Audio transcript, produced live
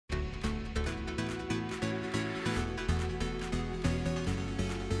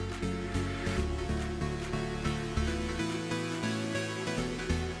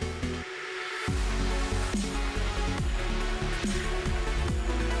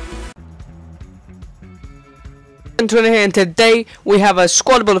Here, and today we have a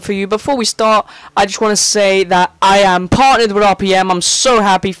squad builder for you. Before we start, I just want to say that I am partnered with RPM. I'm so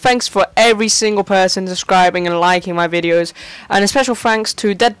happy. Thanks for every single person subscribing and liking my videos, and a special thanks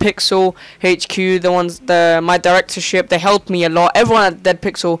to Dead Pixel HQ, my directorship. They helped me a lot. Everyone at Dead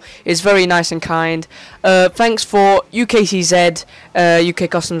Pixel is very nice and kind. Thanks for UKCZ,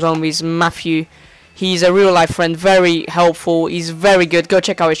 UK Custom Zombies, Matthew. He's a real life friend, very helpful, he's very good. Go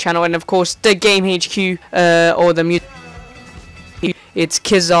check out his channel. And of course the Game HQ, or the music, it's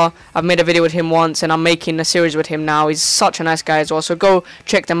Kizza. I've made a video with him once and I'm making a series with him now. He's such a nice guy as well, so go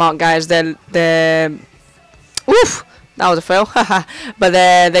check them out, guys. They're oof, that was a fail. But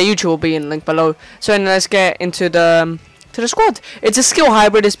their YouTube will be in the link below. So then let's get into the squad. It's a skill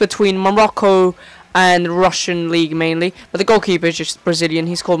hybrid. It's between Morocco and Russian league mainly, but the goalkeeper is just Brazilian.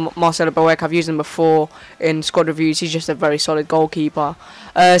 He's called Marcelo Boeck. I've used him before in squad reviews. He's just a very solid goalkeeper.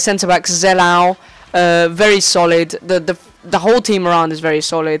 Centre back Zelao, very solid. The whole team around is very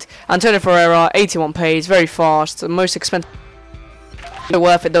solid. Antonio Ferreira, 81 pace, very fast. The most expensive,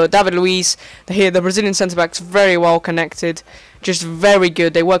 worth it though. David Luiz, the Brazilian centre backs, very well connected, just very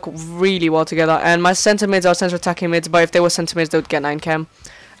good. They work really well together. And my centre mids are centre attacking mids, but if they were centre mids, they would get 9 chem.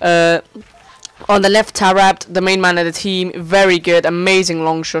 On the left, Tarabt, the main man of the team, very good, amazing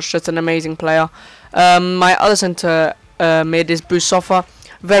long shots, just an amazing player. My other centre mid is Busofa,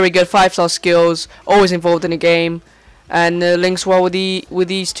 very good, 5-star skills, always involved in the game, and links well with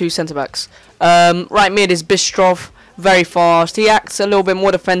these two centre backs. Right mid is Bistrov, very fast. He acts a little bit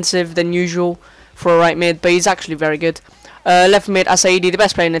more defensive than usual for a right mid, but he's actually very good. Left mid Asaidi, the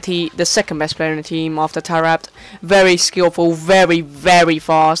best player in the team, the second best player in the team after Tarabt. Very skillful, very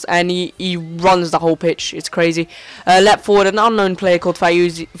fast, and he runs the whole pitch. It's crazy. Left forward, an unknown player called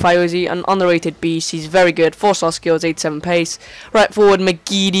Fayuzi, an underrated beast. He's very good, 4-star skills, 87 pace. Right forward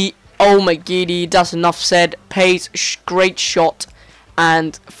Magidi, Magidi, that's enough said. Pace, great shot,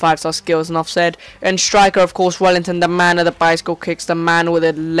 and 5-star skills, enough said. And striker, of course, Wellington, the man of the bicycle kicks, the man with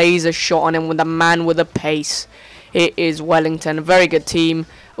a laser shot on him, with the man with a pace. It is Wellington, a very good team.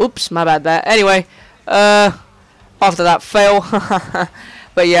 Oops, my bad there. Anyway, after that fail.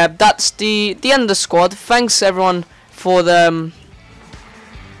 But yeah, that's the end of the squad. Thanks everyone for the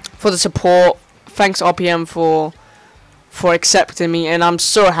support. Thanks RPM for accepting me, and I'm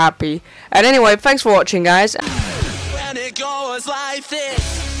so happy. And anyway, thanks for watching, guys. When it goes like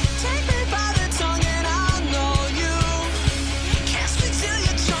this. Take me by the tongue and I'll know you. Can't speak till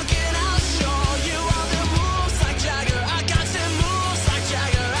you're drunk and I'll show you all the moves like Jagger. I got them moves like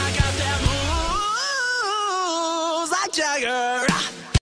Jagger. I got them moves like Jagger.